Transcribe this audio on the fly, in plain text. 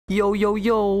Yo, yo,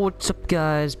 yo, what's up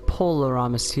guys?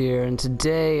 Polaramus here, and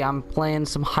today I'm playing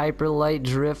some Hyper Light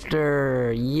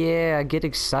Drifter. Yeah, get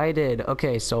excited.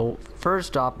 Okay, so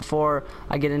first off, before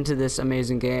I get into this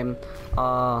amazing game,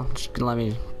 just let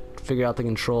me figure out the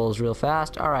controls real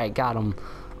fast. Alright, got them.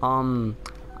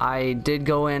 I did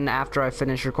go in after I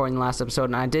finished recording the last episode,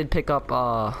 and I did pick up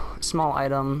a small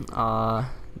item.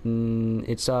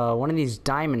 It's one of these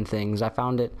diamond things. I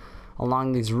found it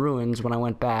along these ruins when I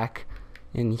went back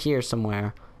in here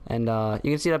somewhere, and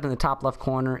you can see it up in the top left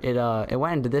corner. It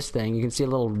went into this thing. You can see a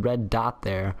little red dot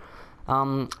there.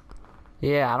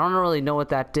 Yeah, I don't really know what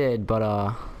that did, but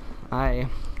I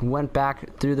went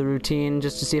back through the routine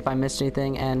just to see if I missed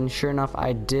anything, and sure enough,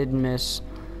 I did miss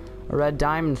a red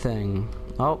diamond thing.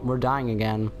 Oh, we're dying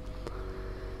again.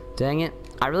 Dang it.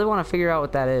 I really want to figure out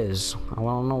what that is. I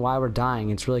don't know why we're dying.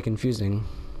 It's really confusing.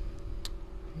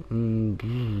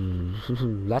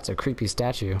 That's a creepy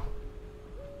statue.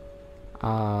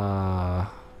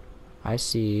 I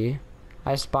see.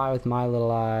 I spy with my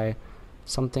little eye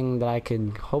something that I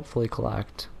could hopefully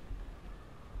collect.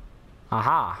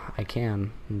 Aha! I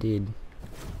can, indeed.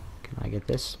 Can I get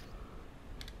this?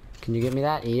 Can you get me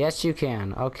that? Yes, you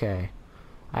can. Okay.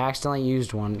 I accidentally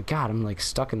used one. God, I'm like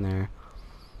stuck in there.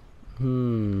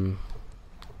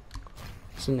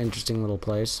 It's an interesting little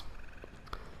place.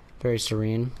 Very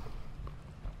serene.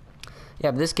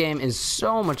 Yeah, but this game is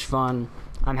so much fun.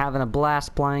 I'm having a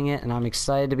blast playing it, and I'm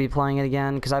excited to be playing it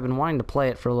again because I've been wanting to play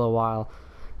it for a little while.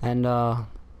 And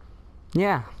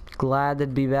yeah, glad to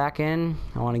be back in.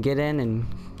 I want to get in and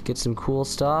get some cool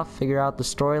stuff, figure out the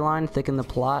storyline, thicken the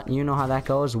plot. You know how that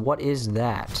goes. What is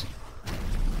that?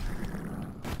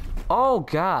 Oh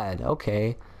God,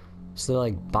 okay. So they're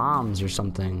like bombs or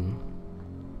something.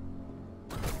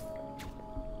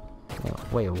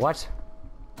 Wait, what?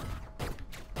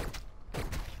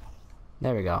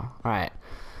 There we go. Alright.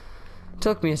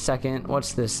 Took me a second.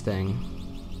 What's this thing?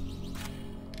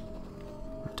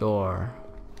 Door.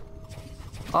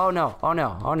 Oh no, oh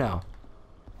no, oh no.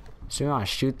 So we want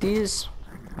to shoot these,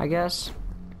 I guess?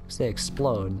 Because they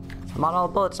explode. I'm out all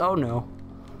the bullets. Oh no.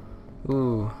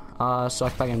 Ooh. So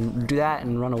if I can do that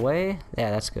and run away, yeah,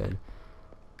 that's good.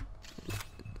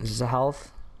 Is this a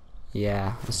health?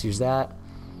 Yeah, let's use that.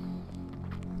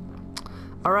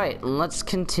 Alright, let's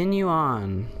continue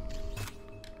on.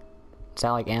 Is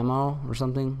that like ammo or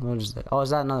something? What is that? Oh,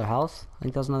 is that another health? I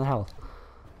think that was another health.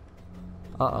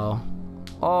 Uh-oh.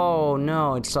 Oh,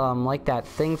 no, it's like that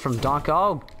thing from Donkey.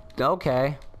 Oh,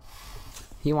 okay.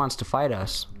 He wants to fight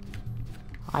us.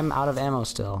 I'm out of ammo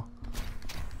still.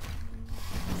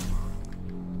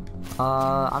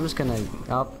 I'm just gonna...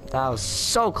 Oh, that was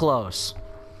so close.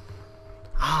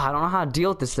 I don't know how to deal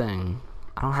with this thing.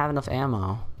 I don't have enough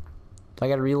ammo. Do I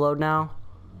gotta reload now?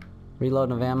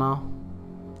 Reload of ammo?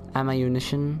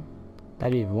 Ammunition?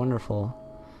 That'd be wonderful.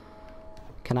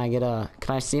 Can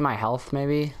I see my health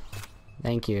maybe?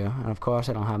 Thank you. And of course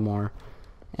I don't have more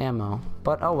ammo.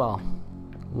 But oh well.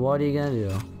 What are you gonna do?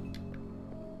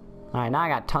 Alright, now I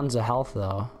got tons of health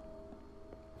though.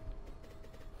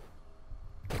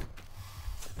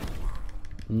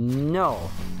 No.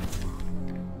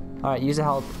 Alright, use a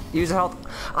health. Use a health.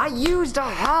 I used a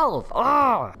health!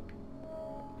 Oh!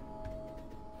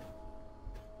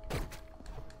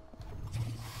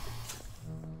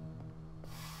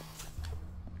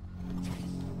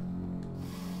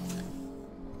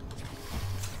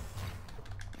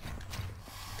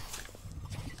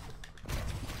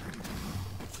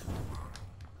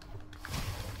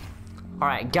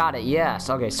 Alright, got it,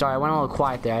 yes. Okay, sorry, I went a little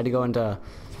quiet there. I had to go into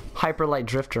Hyper Light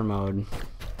Drifter mode.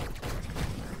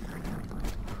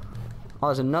 Oh,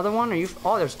 there's another one? Are you...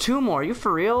 Oh, there's two more. Are you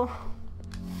for real?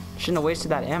 Shouldn't have wasted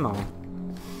that ammo.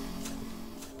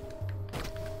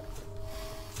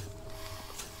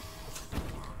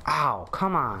 Ow,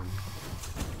 come on.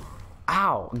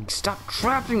 Ow, stop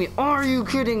trapping me. Are you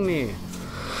kidding me?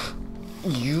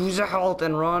 Use a health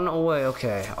and run away.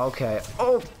 Okay, okay.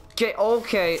 Okay,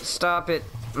 okay, stop it.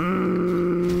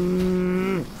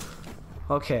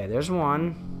 Okay, there's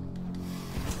one.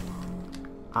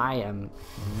 I am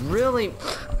really...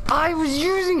 I was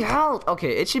using health!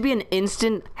 Okay, it should be an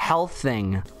instant health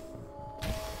thing.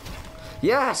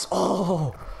 Yes!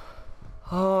 Oh!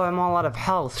 Oh, I'm all out of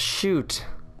health. Shoot.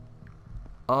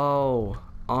 Oh,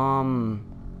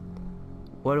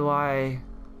 what do I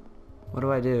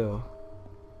do?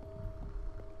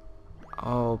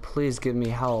 Oh, please give me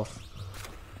health.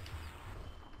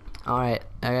 Alright,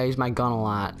 I gotta use my gun a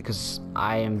lot because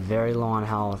I am very low on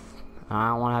health. I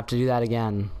don't want to have to do that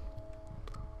again.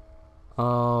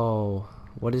 Oh,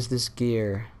 what is this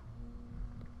gear?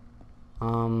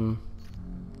 I'm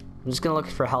just gonna look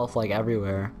for health like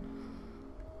everywhere.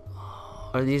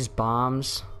 Are these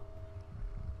bombs?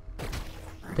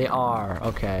 They are.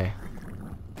 Okay.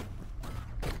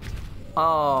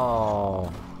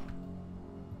 Oh.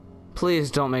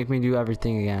 Please don't make me do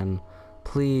everything again.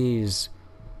 Please.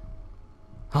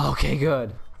 Okay,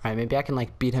 good. Alright, maybe I can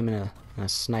like beat him in a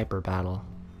sniper battle.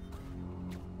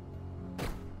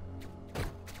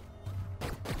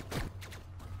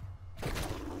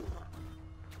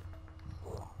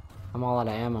 I'm all out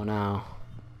of ammo now.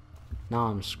 Now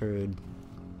I'm screwed.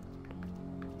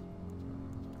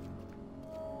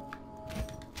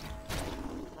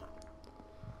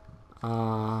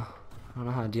 I don't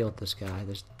know how to deal with this guy.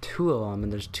 There's two of them,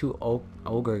 and there's two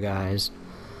ogre guys.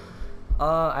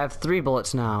 I have 3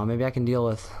 bullets now. Maybe I can deal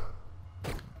with.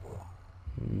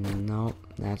 Nope,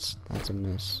 that's a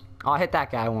miss. Oh, I hit that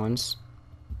guy once.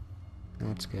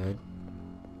 That's good.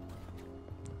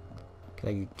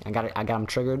 Okay, I got him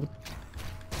triggered.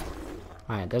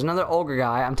 All right, there's another ogre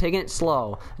guy. I'm taking it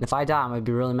slow, and if I die, I'm gonna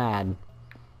be really mad.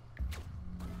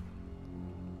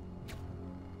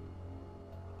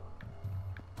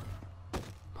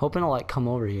 Hoping he'll like come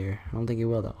over here. I don't think he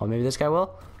will though. Oh, maybe this guy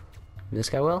will? Maybe this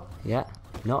guy will? Yeah.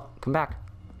 No, come back.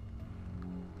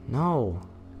 No.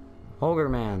 Ogre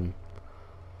man.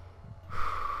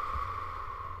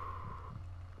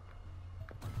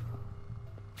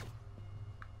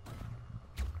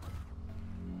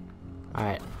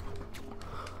 Alright.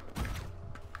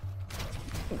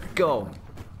 Go.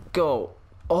 Go.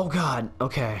 Oh god.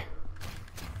 Okay.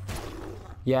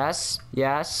 Yes.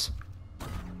 Yes.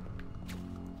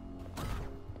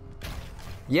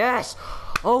 Yes!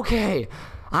 Okay!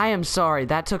 I am sorry,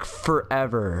 that took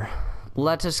forever.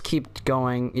 Let us keep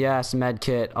going. Yes,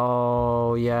 medkit.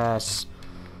 Oh, yes.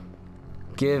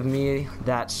 Give me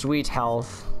that sweet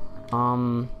health.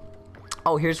 Oh,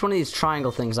 here's one of these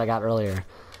triangle things I got earlier.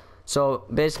 So,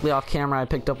 basically off camera I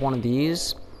picked up one of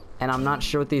these, and I'm not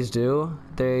sure what these do.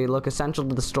 They look essential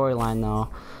to the storyline though.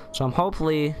 So I'm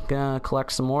hopefully gonna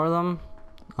collect some more of them.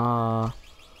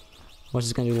 What's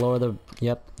this gonna do? Lower the,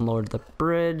 yep, lower the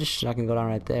bridge. I can go down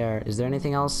right there. Is there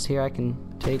anything else here I can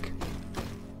take?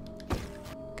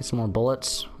 Get some more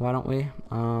bullets, why don't we?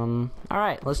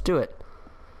 Alright, let's do it.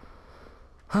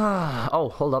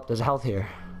 Oh, hold up, there's a health here.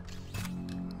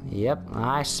 Yep,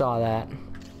 I saw that.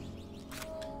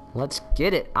 Let's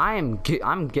get it. I'm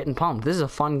getting pumped. This is a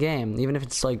fun game, even if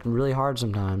it's like really hard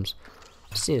sometimes.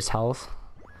 See his health.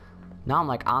 Now I'm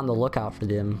like on the lookout for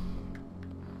them.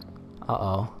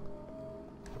 Uh-oh.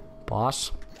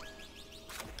 Boss?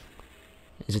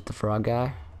 Is it the frog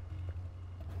guy?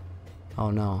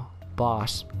 Oh no.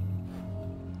 Boss.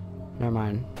 Never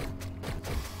mind.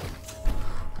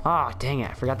 Ah, dang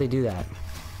it. I forgot they do that.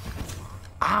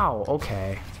 Ow,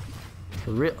 okay.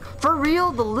 For real? For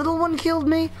real? The little one killed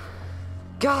me?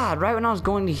 God, right when I was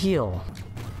going to heal.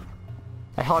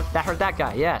 That hurt that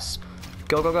guy, yes.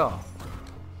 Go, go, go.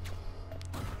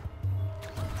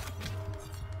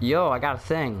 Yo, I got a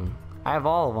thing. I have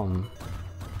all of them.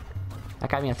 That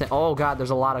got me a thing. Oh god, there's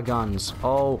a lot of guns.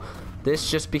 Oh, this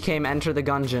just became Enter the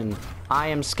Gungeon. I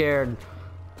am scared.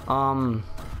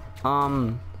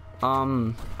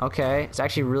 Okay. It's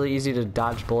actually really easy to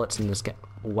dodge bullets in this game.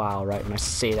 Wow, right when I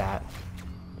say that.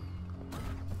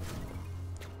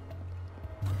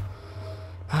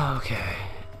 Okay.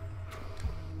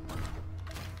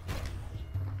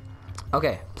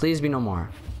 Okay, please be no more.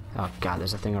 Oh god,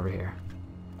 there's a thing over here.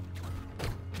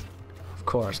 Of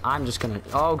course, I'm just gonna...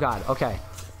 Oh god, okay.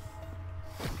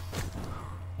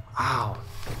 Ow.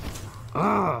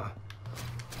 Ugh.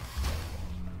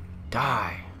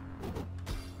 Die.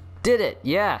 Did it,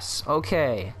 yes,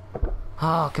 okay.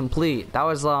 Oh, complete. That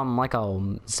was like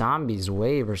a zombies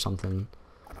wave or something.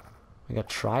 Like a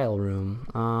trial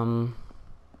room.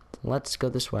 Let's go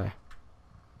this way.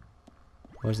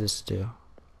 What does this do?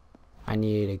 I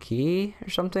need a key or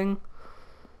something?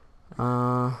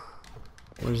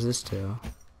 What does this do?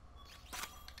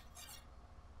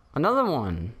 Another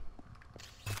one!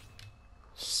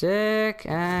 Sick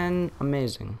and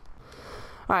amazing.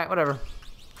 Alright, whatever.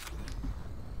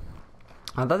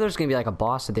 I thought there was gonna be like a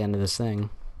boss at the end of this thing.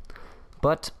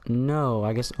 But no,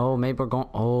 I guess... Oh, maybe we're going...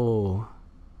 Oh.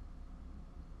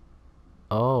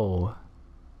 Oh.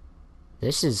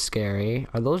 This is scary.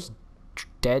 Are those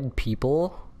dead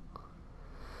people?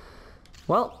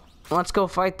 Well, let's go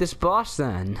fight this boss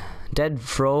then. Dead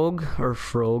frog, or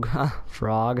frog,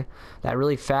 frog. That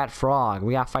really fat frog.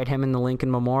 We gotta fight him in the Lincoln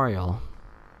Memorial.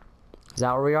 Is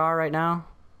that where we are right now?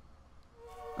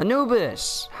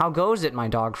 Anubis! How goes it, my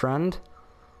dog friend?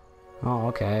 Oh,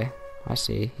 okay. I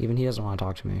see. Even he doesn't want to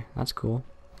talk to me. That's cool.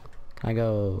 Can I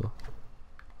go...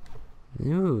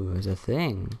 Ooh, there's a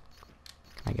thing.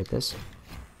 Can I get this?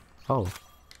 Oh.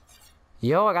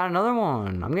 Yo, I got another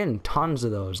one. I'm getting tons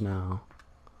of those now.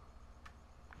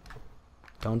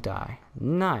 Don't die.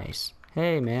 Nice.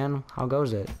 Hey, man. How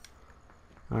goes it?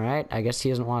 Alright, I guess he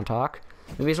doesn't want to talk.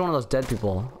 Maybe he's one of those dead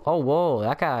people. Oh, whoa,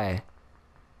 that guy.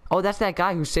 Oh, that's that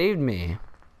guy who saved me.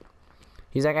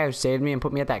 He's that guy who saved me and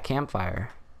put me at that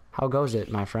campfire. How goes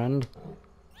it, my friend?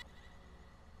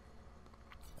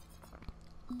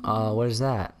 What is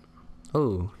that?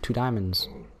 Oh, 2 diamonds.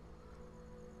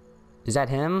 Is that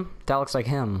him? That looks like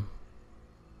him.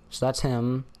 So that's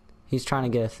him. He's trying to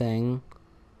get a thing.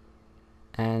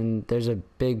 And there's a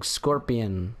big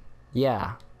scorpion.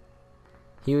 Yeah.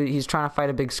 He's trying to fight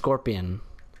a big scorpion.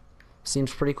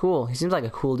 Seems pretty cool. He seems like a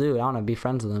cool dude. I want to be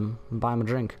friends with him and buy him a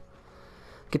drink.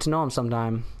 Get to know him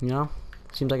sometime, you know?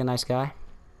 Seems like a nice guy.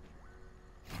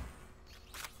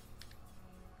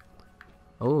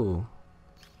 Oh.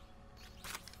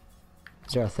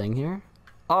 Is there a thing here?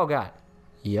 Oh, God.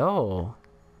 Yo.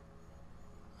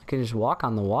 I can just walk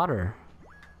on the water.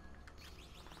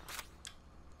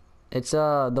 It's,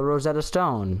 the Rosetta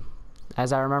Stone,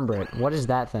 as I remember it. What is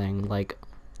that thing? Like,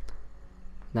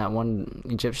 that one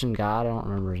Egyptian god? I don't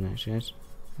remember his name, guys.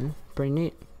 Pretty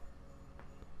neat.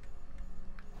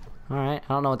 Alright,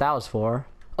 I don't know what that was for.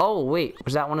 Oh, wait,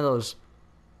 was that one of those...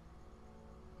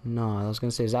 No, I was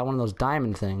gonna say, is that one of those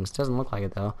diamond things? Doesn't look like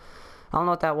it, though. I don't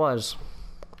know what that was.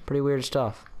 Pretty weird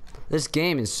stuff. This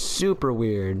game is super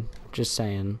weird, just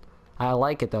saying. I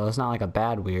like it, though. It's not like a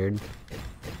bad weird.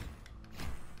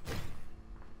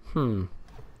 Having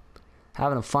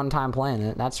a fun time playing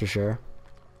it, that's for sure.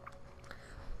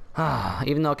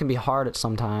 Even though it can be hard at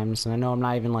sometimes, and I know I'm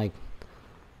not even, like,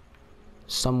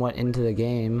 somewhat into the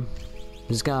game.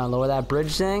 Just gonna lower that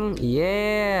bridge thing?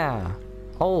 Yeah!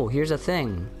 Oh, here's a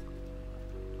thing.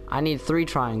 I need 3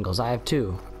 triangles. I have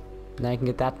 2. Then I can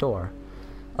get that door.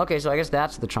 Okay, so I guess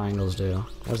that's what the triangles do.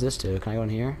 What does this do? Can I go in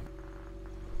here?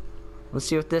 Let's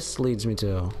see what this leads me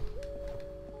to.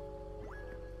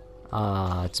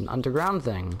 It's an underground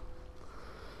thing.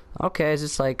 Okay, is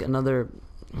this like another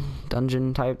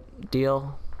dungeon type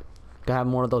deal? Gonna have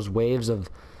more of those waves of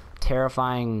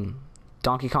terrifying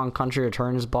Donkey Kong Country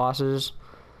Returns bosses?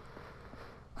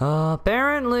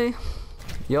 Apparently.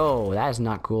 Yo, that is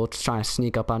not cool. It's trying to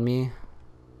sneak up on me.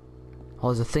 Oh,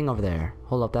 there's a thing over there.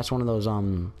 Hold up, that's one of those,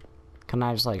 can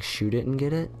I just, like, shoot it and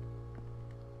get it?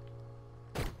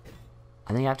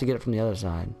 I think I have to get it from the other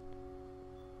side.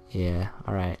 Yeah,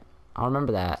 alright. I'll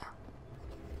remember that.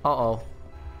 Uh-oh.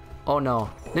 Oh, no.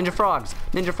 Ninja frogs!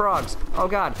 Ninja frogs! Oh,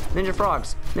 God! Ninja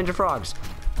frogs! Ninja frogs!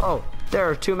 Oh, there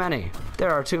are too many. There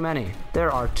are too many.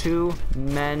 There are too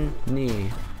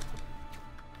many.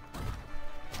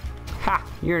 Ha!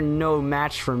 You're no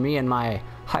match for me and my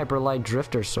hyper light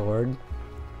drifter sword.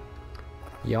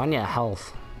 Yo, I need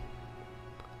health.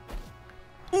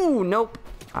 Ooh, nope.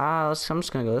 I'm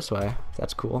just gonna go this way.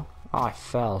 That's cool. Oh, I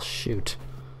fell. Shoot.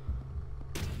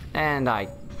 And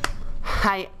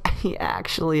he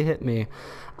actually hit me.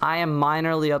 I am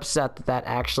minorly upset that that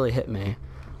actually hit me.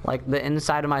 Like, the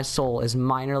inside of my soul is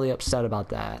minorly upset about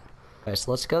that. Okay,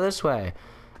 so let's go this way.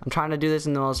 I'm trying to do this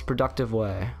in the most productive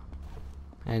way.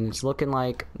 And it's looking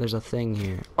like there's a thing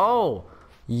here. Oh!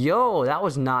 Yo, that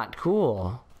was not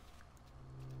cool.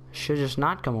 Should just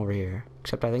not come over here.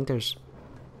 Except I think there's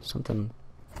something.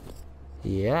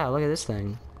 Yeah, look at this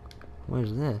thing. What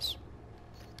is this?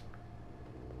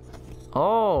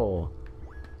 Oh!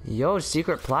 Yo,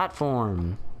 secret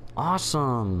platform.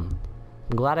 Awesome.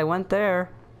 I'm glad I went there.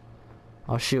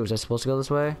 Oh shoot, was I supposed to go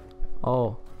this way?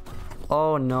 Oh.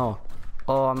 Oh no.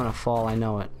 Oh, I'm gonna fall, I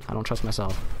know it. I don't trust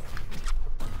myself.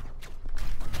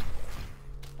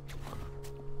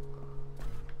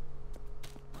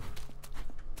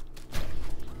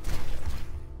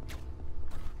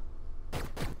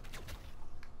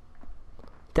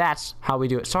 That's how we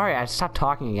do it. Sorry, I stopped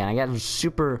talking again. I got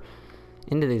super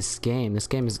into this game. This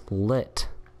game is lit.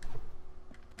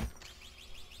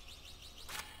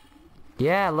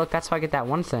 Yeah, look, that's how I get that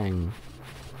one thing.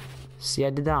 See, I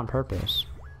did that on purpose.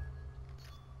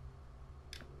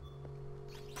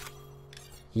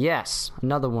 Yes,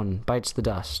 another one bites the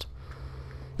dust.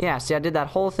 Yeah, see, I did that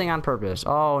whole thing on purpose.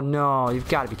 Oh no, you've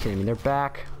got to be kidding me. They're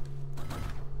back.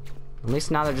 At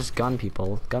least now they're just gun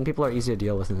people. Gun people are easy to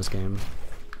deal with in this game.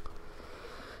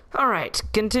 Alright,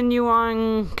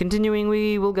 continuing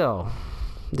we will go.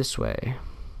 This way.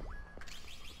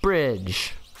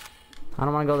 Bridge. I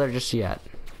don't want to go there just yet.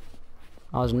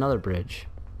 Oh, there's another bridge.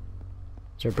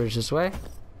 Is there a bridge this way?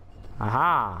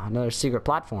 Aha! Another secret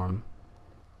platform.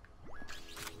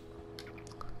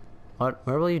 What?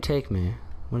 Where will you take me?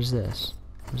 What is this?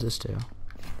 What does this do?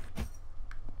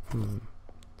 I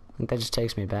think that just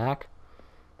takes me back.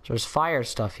 So there's fire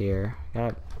stuff here.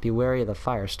 Gotta be wary of the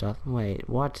fire stuff. Wait,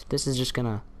 what? This is just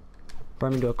gonna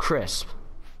burn me to a crisp.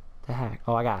 The heck?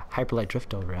 Oh, I got hyperlight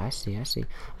drift over. I see. I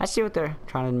see what they're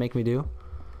trying to make me do.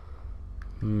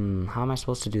 How am I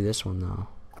supposed to do this one though?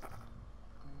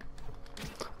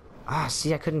 Ah,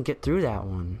 see, I couldn't get through that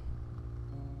one.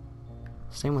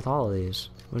 Same with all of these.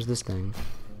 What's this thing?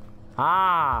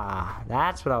 Ah,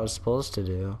 that's what I was supposed to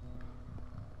do.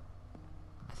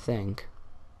 I think.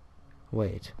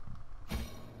 Wait.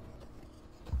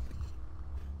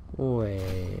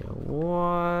 Wait,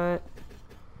 what?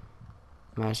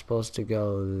 Am I supposed to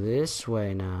go this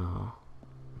way now?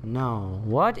 No.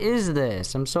 What is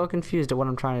this? I'm so confused at what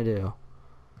I'm trying to do.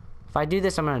 If I do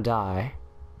this, I'm gonna die.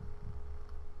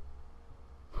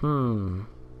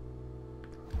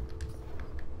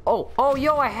 Oh,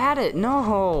 yo, I had it!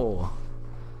 No!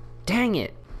 Dang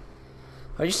it.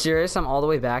 Are you serious? I'm all the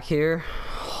way back here?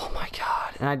 Oh my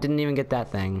god. And I didn't even get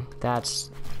that thing. I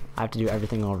have to do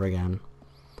everything over again.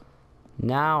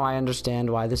 Now I understand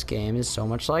why this game is so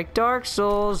much like Dark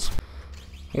Souls.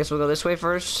 I guess we'll go this way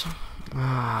first.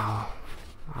 Oh,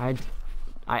 I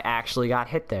actually got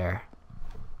hit there.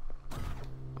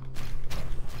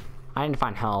 I need to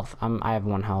find health. I have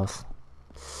 1 health.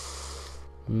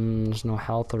 There's no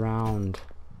health around.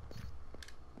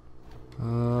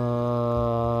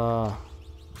 I'm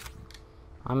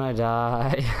gonna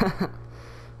die.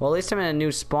 Well, at least I'm in a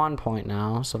new spawn point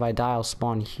now, so if I die, I'll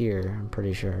spawn here, I'm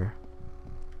pretty sure.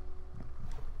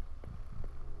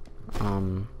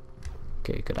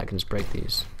 Okay, good, I can just break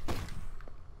these.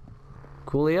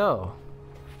 Coolio.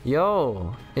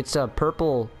 Yo, it's a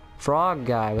purple frog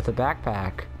guy with a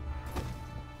backpack.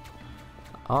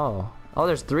 Oh,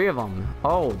 there's 3 of them.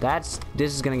 Oh, this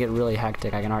is gonna get really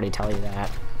hectic, I can already tell you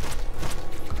that.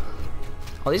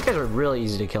 Oh, these guys are really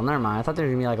easy to kill. Never mind, I thought there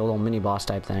was gonna be like a little mini boss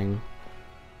type thing.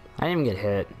 I didn't even get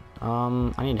hit.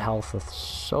 I need health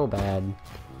so bad.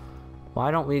 Why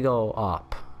don't we go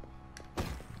up?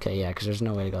 Okay, yeah, because there's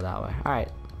no way to go that way. Alright.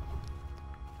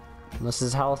 This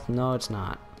is health? No, it's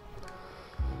not.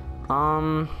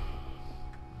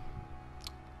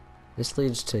 This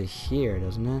leads to here,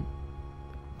 doesn't it?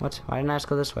 What? Why didn't I just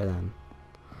go this way then?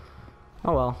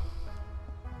 Oh well.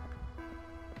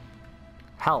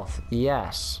 Health,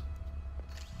 yes.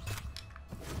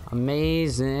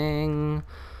 Amazing.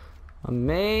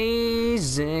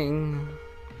 Amazing.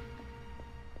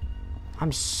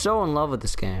 I'm so in love with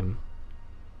this game.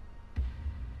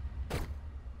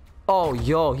 Oh,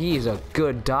 yo, he's a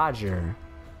good dodger.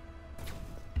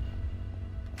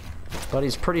 But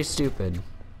he's pretty stupid.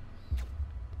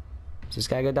 Is this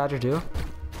guy a good dodger too?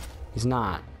 He's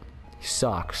not. He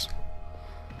sucks.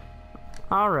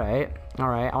 Alright.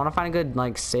 Alright. I want to find a good,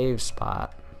 like, save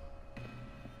spot.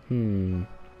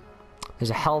 There's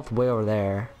a health way over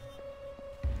there.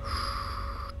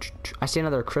 I see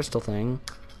another crystal thing.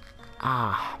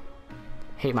 Ah.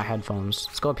 Hate my headphones.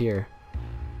 Let's go up here.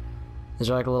 Is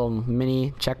there like a little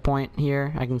mini checkpoint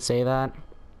here? I can save at?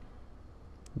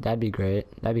 That'd be great.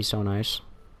 That'd be so nice.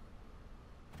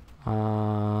 Where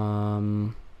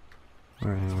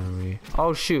are we?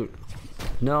 Oh shoot.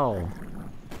 No.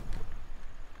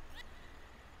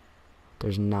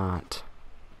 There's not.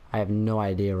 I have no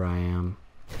idea where I am.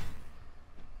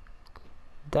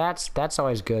 That's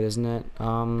always good, isn't it?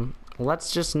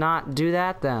 Let's just not do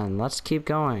that then. Let's keep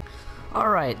going.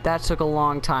 Alright, that took a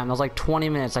long time. That was like 20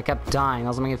 minutes. I kept dying. That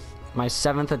was my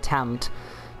 7th attempt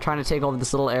trying to take over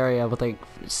this little area with like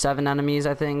 7 enemies,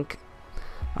 I think.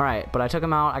 Alright, but I took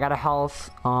them out. I got a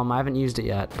health. I haven't used it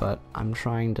yet, but I'm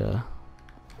trying to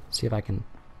see if I can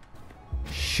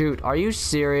shoot. Are you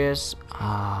serious?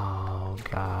 Oh,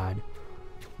 God.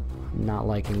 I'm not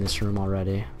liking this room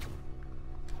already.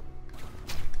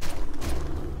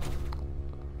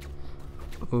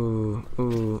 Ooh,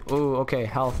 okay,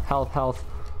 health.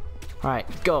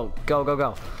 Alright, go.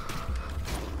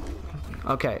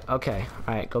 Okay,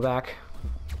 alright, go back.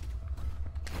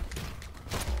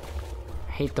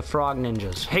 Hate the frog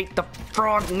ninjas.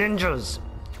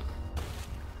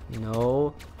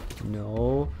 No.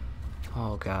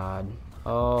 Oh, God.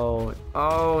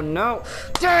 Oh, no.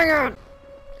 Dang it!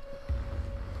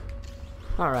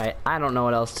 Alright, I don't know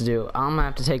what else to do. I'm gonna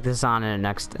have to take this on in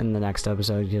the next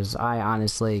episode because I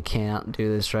honestly can't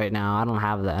do this right now. I don't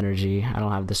have the energy. I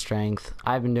don't have the strength.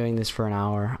 I've been doing this for an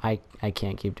hour. I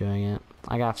can't keep doing it.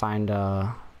 I gotta find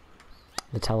the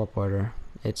teleporter.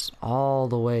 It's all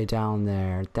the way down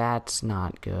there. That's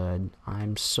not good.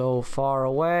 I'm so far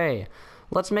away.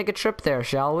 Let's make a trip there,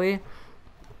 shall we?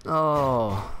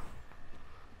 Oh,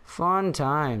 fun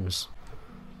times.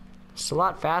 It's a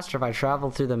lot faster if I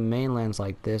travel through the mainlands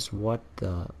like this. What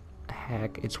the heck?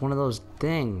 heck? It's one of those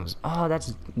things. Oh,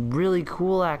 that's really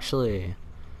cool, actually.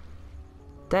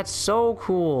 That's so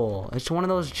cool. It's one of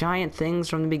those giant things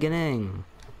from the beginning.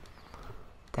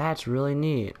 That's really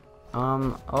neat.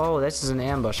 Oh, this is an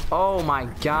ambush. Oh my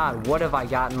god, what have I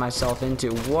gotten myself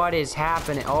into? What is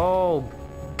happening? Oh,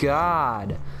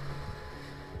 god.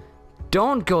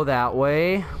 Don't go that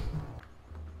way.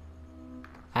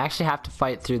 I actually have to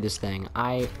fight through this thing.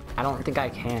 I don't think I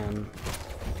can.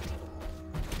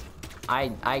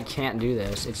 I can't do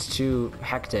this. It's too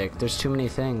hectic. There's too many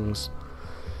things.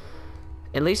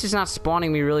 At least it's not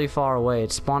spawning me really far away.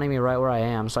 It's spawning me right where I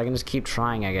am, so I can just keep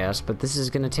trying, I guess. But this is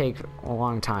gonna take a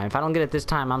long time. If I don't get it this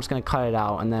time, I'm just gonna cut it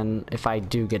out, and then if I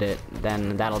do get it,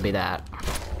 then that'll be that.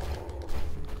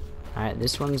 Alright,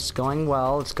 this one's going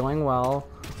well. It's going well.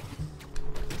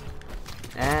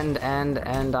 And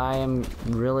I am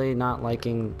really not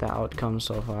liking the outcome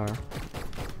so far.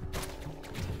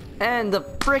 And the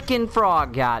frickin'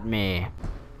 frog got me.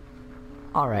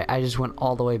 Alright, I just went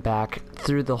all the way back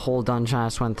through the whole dungeon I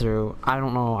just went through. I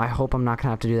don't know, I hope I'm not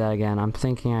gonna have to do that again. I'm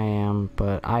thinking I am,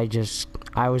 but I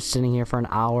was sitting here for an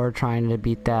hour trying to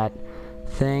beat that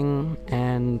thing,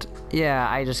 and yeah,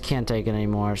 I just can't take it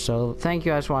anymore. So thank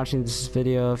you guys for watching this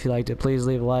video. If you liked it, please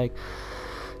leave a like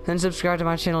and subscribe to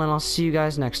my channel, and I'll see you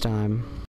guys next time.